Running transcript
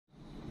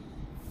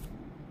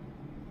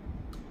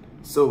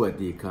สวัส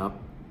ดีครับ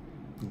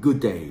Good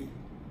day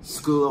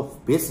School of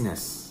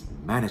Business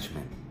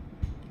Management.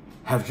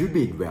 Have you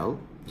been well?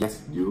 Yes,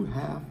 you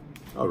have.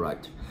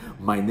 Alright.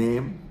 My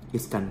name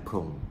is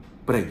Kanprong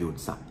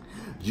Prayunsak.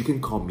 You can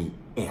call me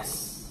S.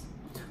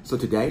 So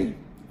today,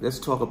 let's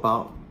talk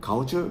about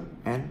culture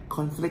and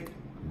conflict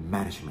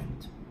management.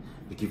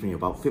 You give me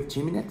about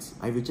 15 minutes.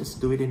 I will just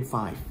do it in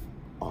 5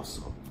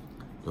 also.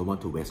 Don't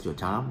want to waste your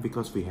time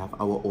because we have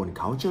our own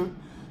culture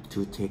to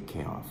take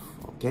care of.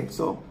 Okay,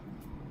 so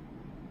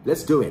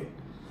let's do it.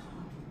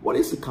 What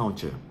is the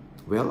culture?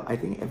 Well, I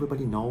think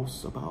everybody knows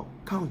about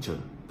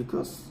culture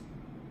because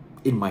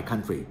in my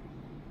country,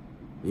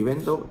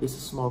 even though it's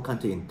a small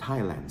country in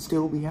Thailand,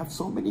 still we have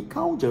so many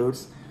cultures,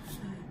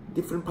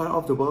 different part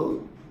of the world,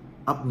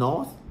 up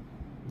north,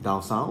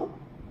 down south,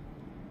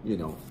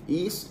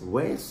 east,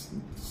 west,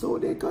 so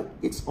they got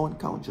its own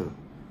culture.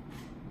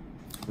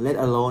 Let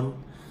alone,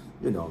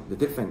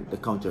 the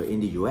culture in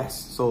the US.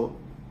 So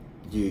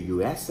the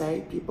USA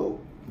people,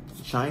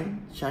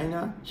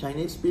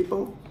 Chinese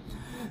people,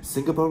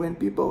 Singaporean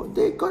people,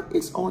 they got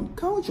its own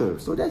culture.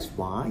 So that's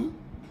why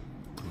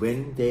when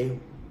they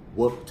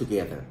work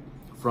together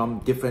from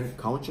different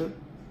culture,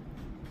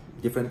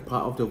 different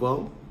part of the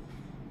world,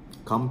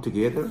 come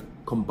together,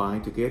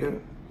 combine together,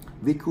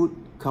 we could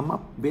come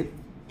up with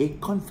a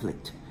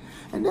conflict.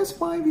 And that's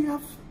why we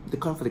have the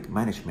conflict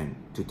management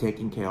to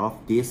taking care of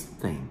this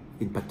thing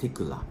in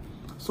particular.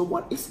 So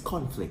what is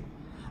conflict?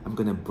 I'm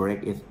gonna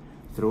break it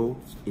through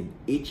in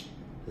each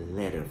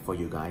letter for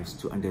you guys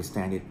to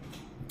understand it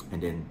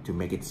and then to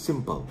make it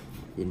simple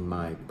in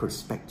my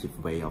perspective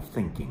way of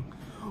thinking.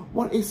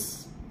 What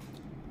is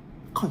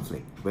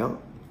conflict? Well,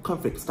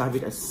 conflict starts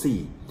with a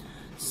C.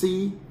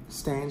 C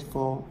stands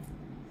for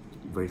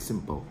very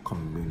simple,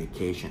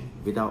 communication.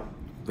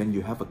 When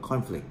you have a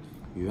conflict,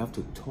 you have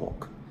to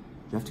talk,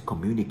 you have to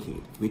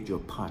communicate with your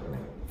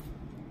partner.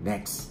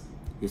 Next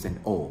is an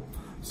O.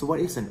 So what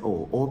is an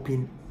O?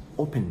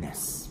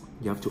 Openness.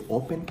 You have to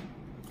open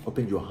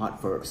your heart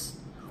first.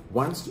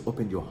 Once you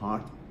open your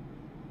heart,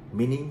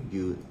 meaning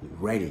you're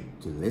ready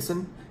to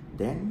listen,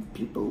 then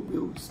people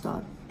will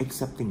start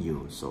accepting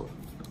you. So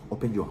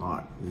open your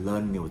heart,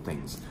 learn new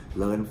things,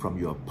 learn from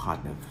your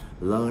partner,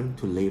 learn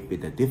to live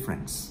with the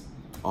difference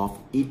of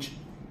each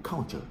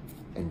culture,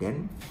 and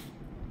then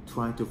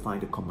try to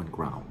find a common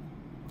ground.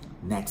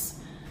 Next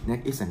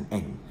is an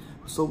N.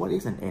 So what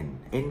is an N?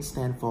 N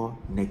stands for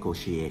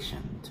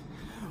negotiation.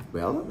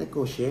 Well,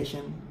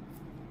 negotiation,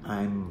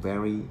 I'm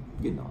very,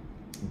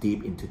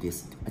 deep into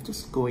this. I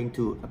just go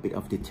into a bit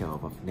of detail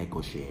of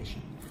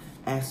negotiation.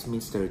 As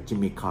Mr.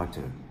 Jimmy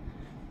Carter,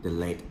 the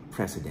late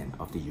president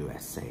of the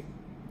USA,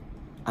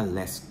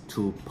 unless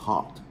two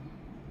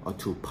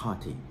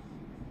party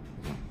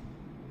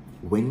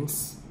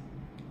wins,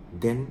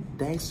 then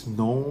there's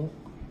no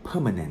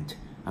permanent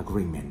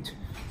agreement.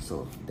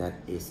 So that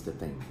is the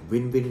thing.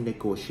 Win-win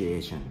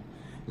negotiation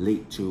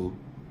lead to,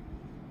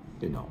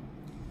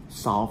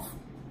 solve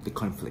the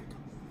conflict.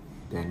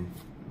 Then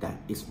that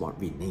is what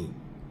we need.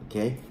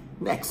 Okay.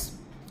 Next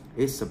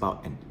is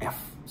about an F.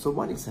 So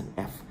what is an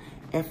F?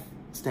 F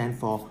stands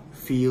for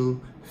feel,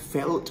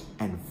 felt,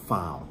 and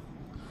found.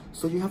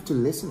 So you have to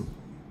listen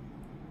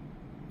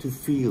to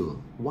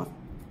feel what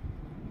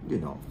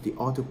the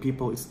other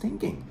people is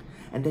thinking,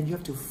 and then you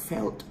have to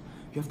felt.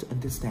 You have to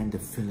understand the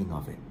feeling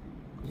of it.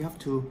 You have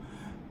to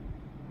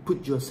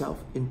put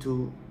yourself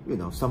into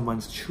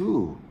someone's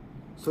shoe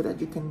so that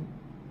you can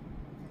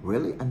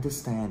really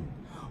understand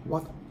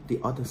what the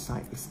other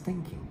side is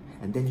thinking,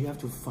 and then you have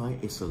to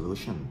find a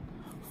solution,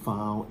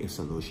 found a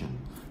solution,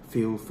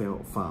 feel,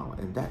 felt, found,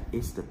 and that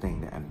is the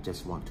thing that I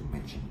just want to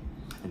mention.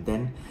 And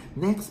then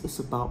next is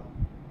about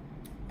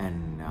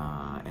an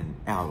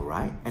L,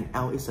 right? An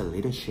L is a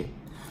leadership.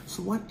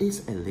 So what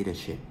is a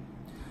leadership?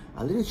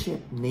 A leadership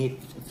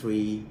needs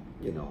 3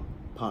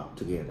 part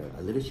together.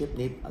 A leadership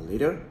needs a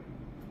leader,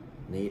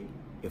 need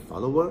a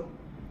follower,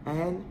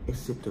 and a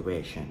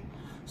situation.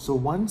 So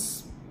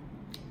once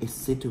a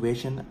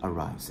situation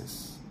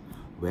arises,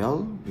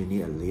 well, you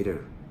need a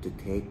leader to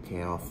take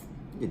care of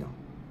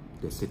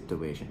the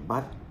situation.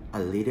 But a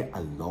leader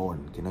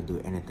alone cannot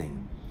do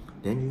anything.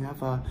 Then you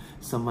have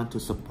someone to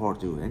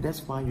support you, and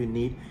that's why you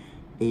need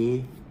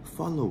a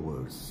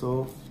follower.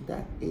 So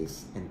that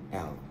is an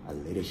L, a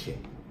leadership.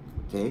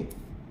 Okay.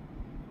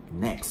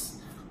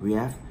 Next, we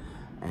have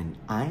an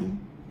I.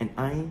 An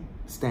I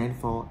stand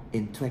for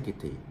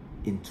integrity.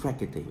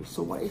 Integrity.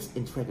 So what is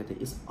integrity?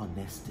 It's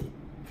honesty.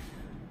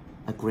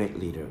 A great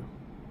leader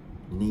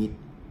need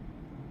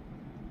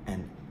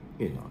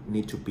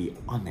to be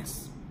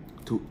honest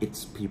to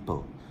its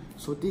people.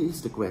 So this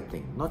is the great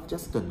thing. Not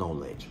just the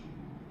knowledge,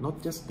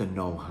 not just the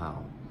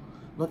know-how,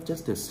 not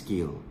just the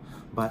skill,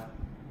 but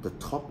the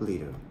top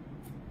leader.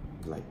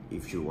 Like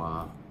if you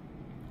are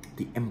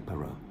the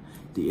emperor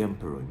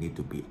need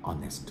to be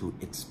honest to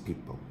its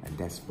people, and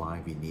that's why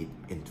we need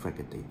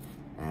integrity.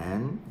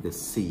 And the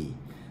C,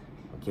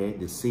 okay,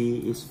 the C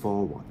is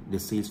for what? The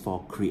C is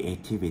for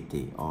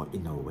creativity or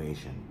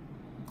innovation.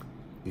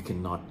 You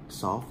cannot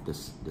solve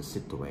the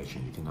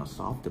situation, you cannot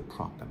solve the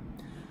problem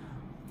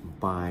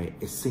by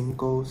a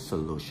single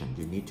solution.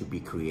 You need to be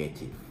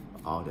creative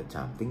all the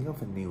time. Think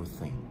of a new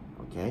thing,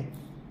 okay?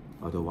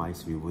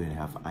 Otherwise, we wouldn't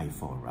have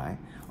iPhone, right?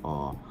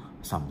 Or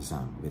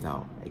Samsung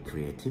without a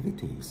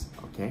creativities,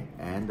 okay?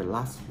 And the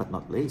last but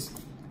not least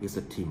is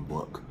a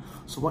teamwork.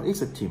 So what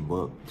is a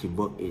teamwork?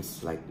 Teamwork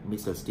is, like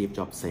Mr. Steve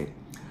Jobs said,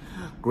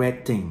 a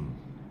great thing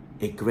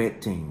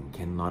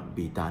cannot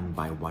be done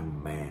by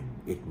one man.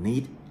 It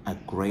needs a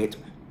great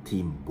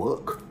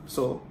teamwork.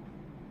 So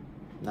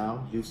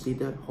now you see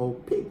the whole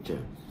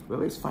picture.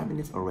 Well, it's 5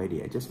 minutes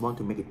already. I just want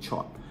to make it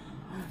short.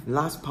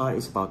 Last part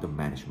is about the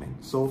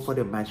management. So for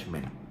the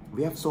management,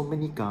 we have so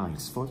many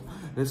guys,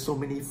 there's so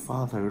many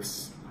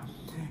fathers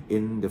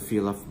in the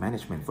field of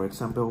management. For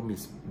example,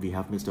 we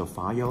have Mr.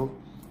 Fayol,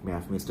 we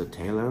have Mr.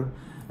 Taylor,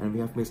 and we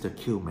have Mr.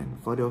 Kilman.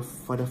 For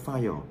the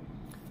Fayol,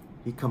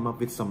 he come up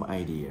with some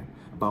idea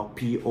about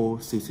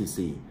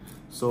POCCC.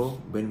 So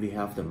when we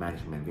have the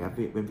management,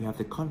 when we have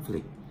the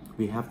conflict,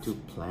 we have to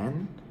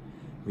plan,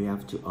 we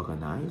have to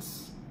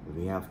organize,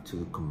 we have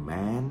to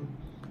command,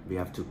 we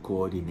have to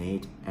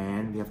coordinate,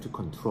 and we have to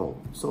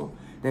control. So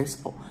that's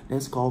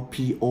called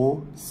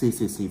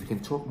POCCC. We can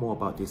talk more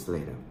about this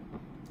later.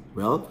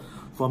 Well,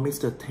 for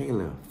Mr.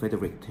 Taylor,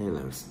 Frederick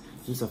Taylor,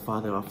 he's a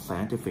father of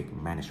scientific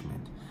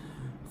management.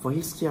 For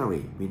his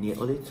theory, we need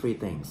only 3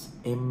 things.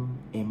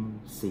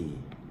 MMC.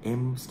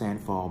 M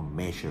stands for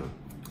measure.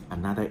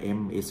 Another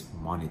M is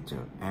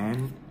monitor.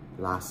 And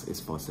last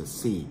is for the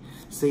C.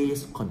 C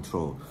is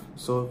control.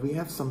 So we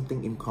have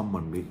something in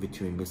common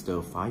between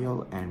Mr.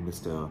 Fayol and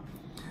Mr.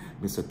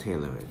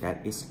 Taylor.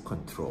 That is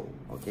control.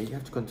 Okay, you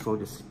have to control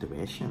the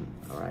situation.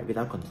 All right,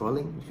 without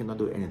controlling, you cannot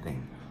do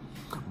anything.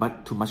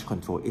 But too much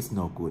control is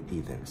no good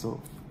either.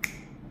 So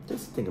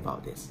just think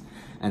about this.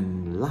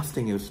 And last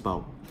thing is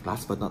about,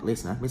 last but not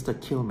least, Mr.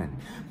 Kilman.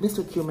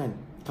 Mr. Kilman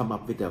come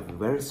up with a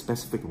very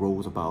specific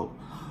rules about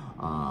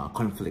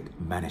conflict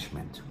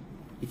management.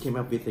 He came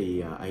up with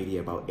the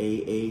idea about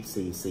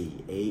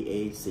AACC.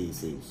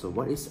 AACC. So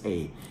what is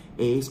A?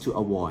 A is to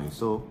avoid.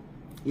 So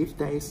if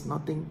there is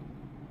nothing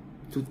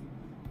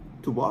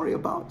to worry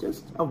about,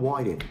 just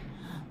avoid it.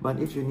 But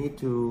if you need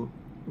to,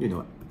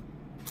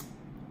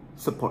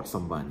 support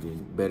someone, you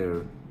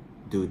better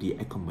do the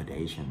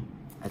accommodation,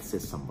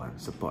 assist someone,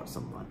 support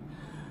someone.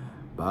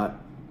 But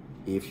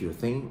if you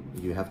think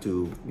you have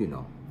to,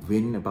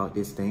 win about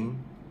this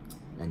thing,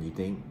 and you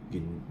think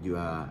you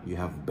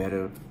have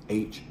better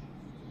edge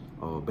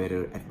or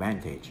better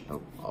advantage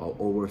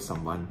over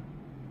someone,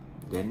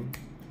 then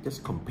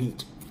just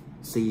compete.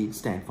 C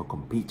stand for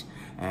compete.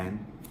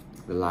 And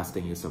the last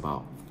thing is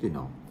about,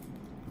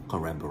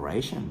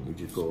 collaboration.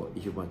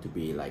 If you want to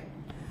be like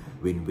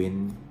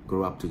win-win,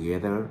 grow up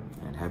together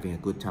and having a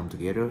good time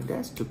together,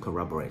 that's to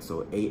collaborate.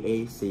 So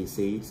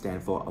AACC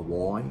stand for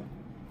avoid,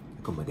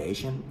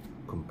 accommodation,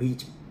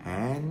 compete,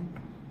 and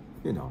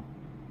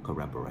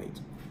collaborate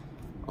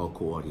or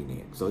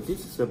coordinate. So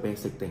this is the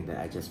basic thing that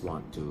I just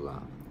want to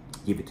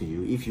give it to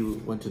you. If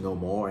you want to know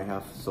more, I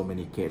have so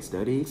many case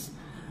studies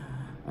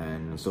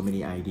and so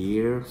many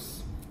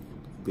ideas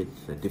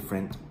with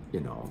different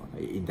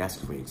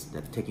industries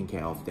that taking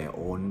care of their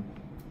own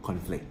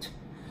conflict.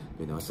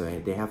 So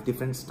they have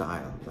different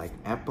style, like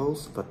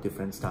Apple's got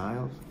different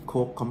styles,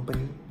 Coke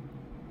company,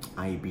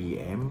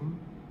 IBM,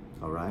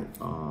 all right,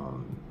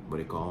 what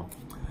do you call,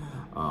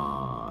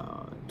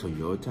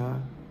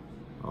 Toyota,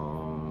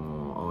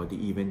 or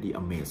even the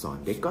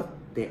Amazon. They got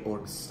their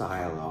own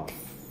style of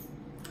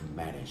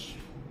manage,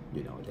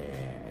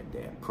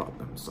 their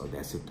problems or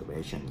their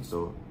situation.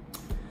 So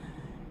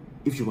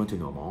if you want to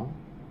know more,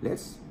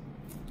 let's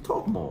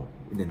talk more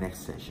in the next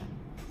session.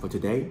 For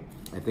today,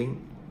 I think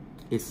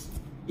it's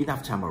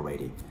enough time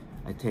already.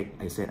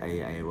 I said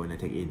I want to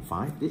take in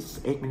 5. This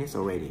is 8 minutes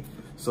already.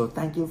 So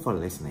thank you for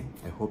listening.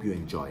 I hope you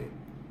enjoy it.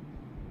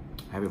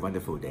 Have a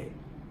wonderful day.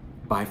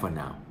 Bye for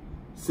now.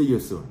 See you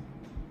soon.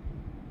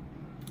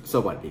 ส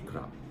วัสดีค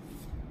รับ